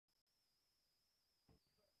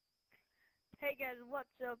Hey guys,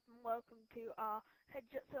 what's up and welcome to our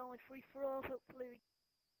Headshots Only free-for-all. Hopefully we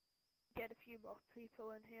get a few more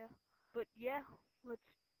people in here. But yeah, let's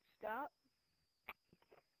start.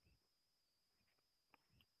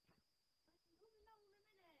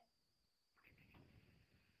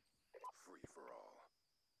 Free for all.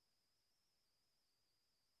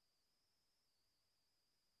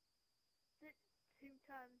 Same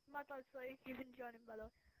time, my dog's like, you can join him by the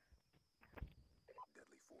way.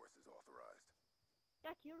 Deadly force is authorized.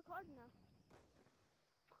 Jack, you're recording now.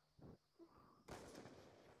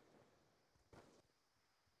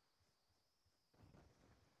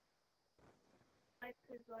 Life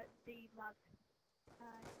is like the mad.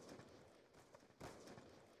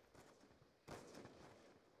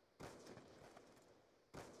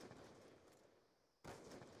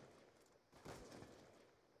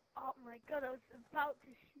 Oh my god, I was about to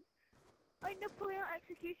shoot. I know pulling out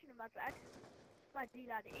executioner, my bad. My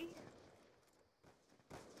D-Daddy.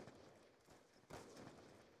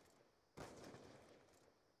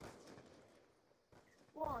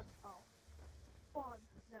 One, oh. One,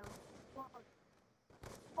 no. One.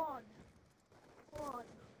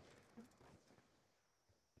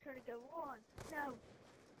 Trying to go one, no.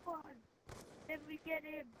 One. Let me get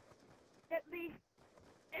him. Let me.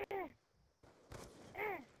 Eh.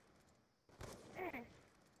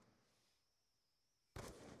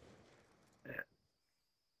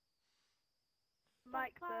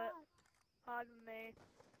 Mike, but pardon me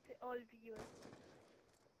to all viewers.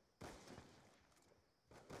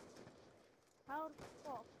 How the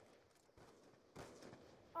fuck?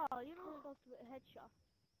 Oh, you're not supposed to hit a headshot.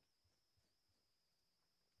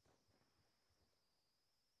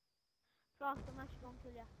 Frost, I'm actually going to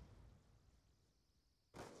kill ya.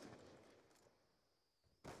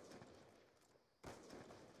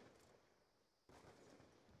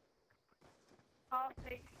 Half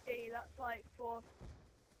HD, that's like 4.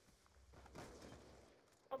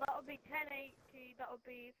 Well, that would be 1080. That would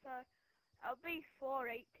be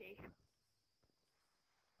 480.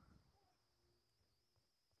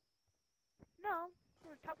 No,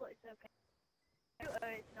 on a tablet it's okay.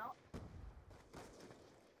 It's not.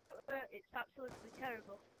 It's absolutely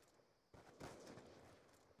terrible.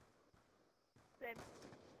 Then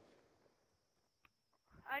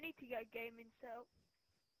I need to get a gaming setup,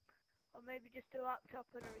 or maybe just a laptop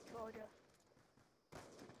and a recorder.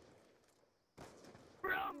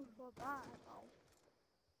 Brum! So bad. Oh.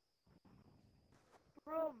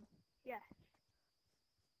 Brum! Yes.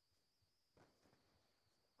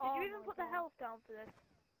 Did Oh you even my put the God. health down for this?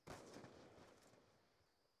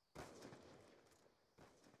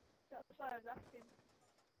 That's what I was asking.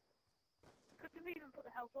 Couldn't have even put the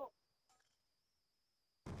health up.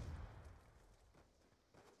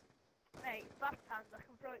 Mate, fast hands, I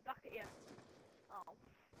can throw it back at you. Oh.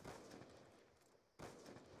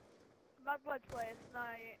 Mad Blood Players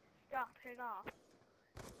starting off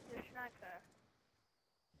the sniper.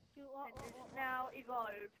 And just now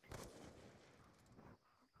evolved.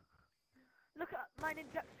 Look at mine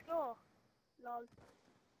and Jack's score. Lol.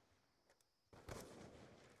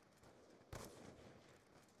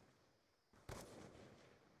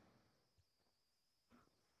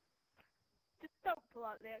 Just don't pull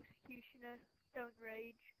out the executioner. Don't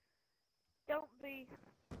rage. Don't be.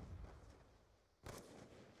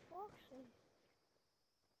 Fuck's sake.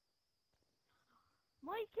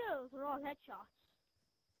 My kills are all headshots.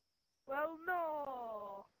 Well,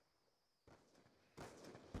 no.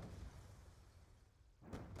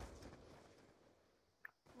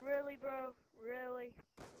 Really, bro? Really?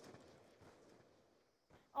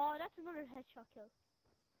 Oh, that's another headshot kill.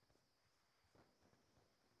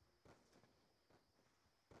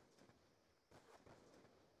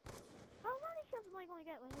 How many kills am I going to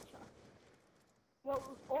get with headshot? Well,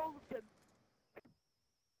 all of them.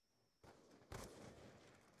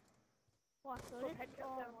 What? So Put this? headshot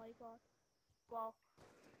Oh down. my God. Well,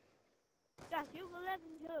 Jack, you have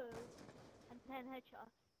 11 kills and 10 headshots.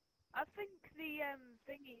 I think the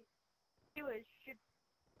thingy viewers should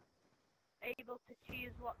able to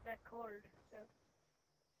choose what they're called. So,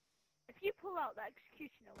 if you pull out the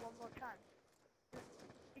executioner one more time,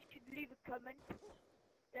 you should leave a comment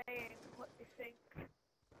saying what you think.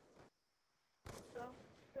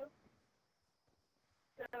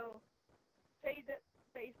 So, say that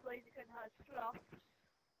Base Blaziken has sloths.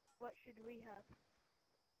 What should we have?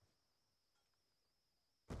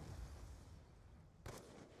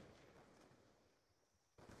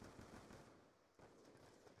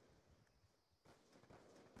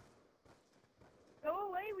 Go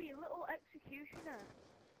away with your little executioner.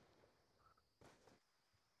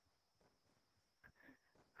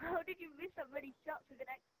 How did you miss that many shots with an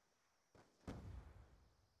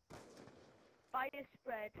fire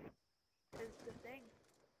spread is the thing.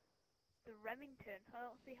 The Remington. I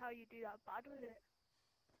don't see how you do that bad with it.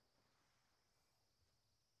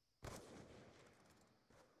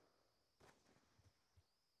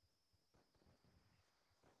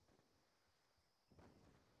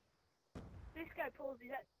 This guy pulls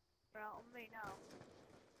his head out on me now.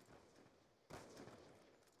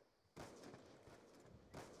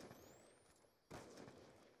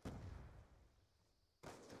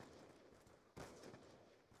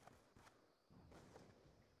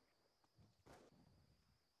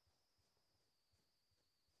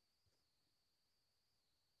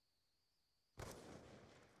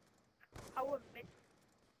 I wouldn't miss.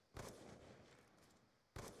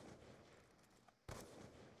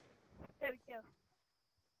 There we go.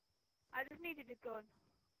 I just needed a gun.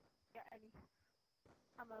 Get any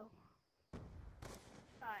ammo.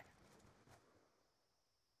 Right.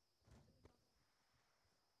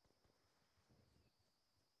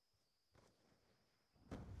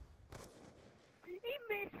 He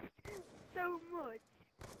missed so much.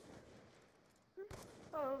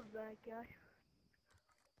 Oh my gosh.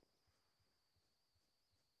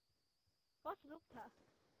 What's it up to?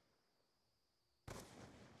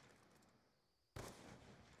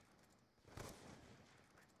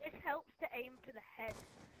 This helps to aim to the head.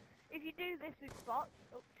 If you do this with bots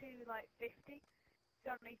up to like 50, you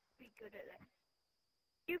don't need to be good at this.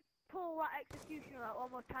 You pull that executioner out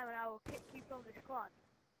one more time and I will kick you from this clan.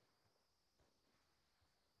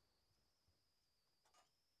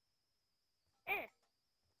 Eh.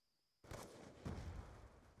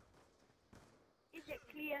 Is it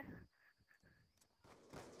clear?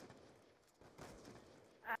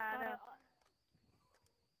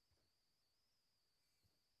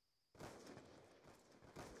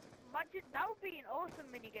 Imagine, that would be an awesome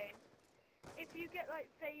minigame. If you get like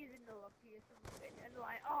FaZe in the lobby or something and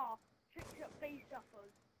like, oh, trick shot face off us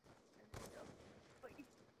and stuff. But you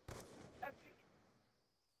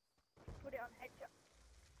put it on headshot.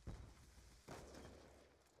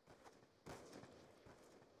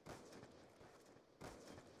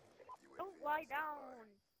 Don't lie down,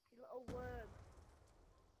 you little worm.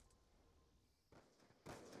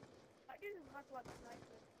 That doesn't have like a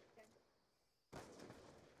sniper.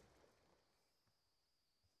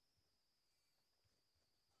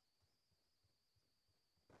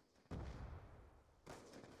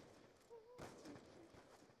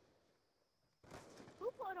 Who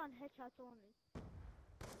put it on headshots only?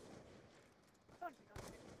 Don't you know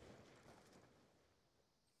it?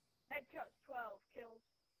 Headshots 12 kills.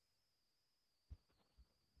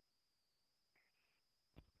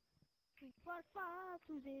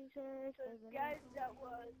 So guys, that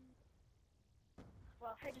was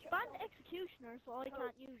well Just headshot. ban executioner so I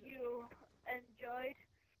can't use it. You enjoyed.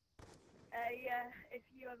 Yeah, if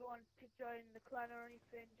you ever want to join the clan or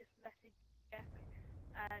anything, just message Jack.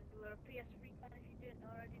 And we're a PS3 clan if you didn't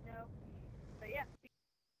already know. But yeah, peace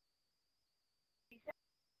out.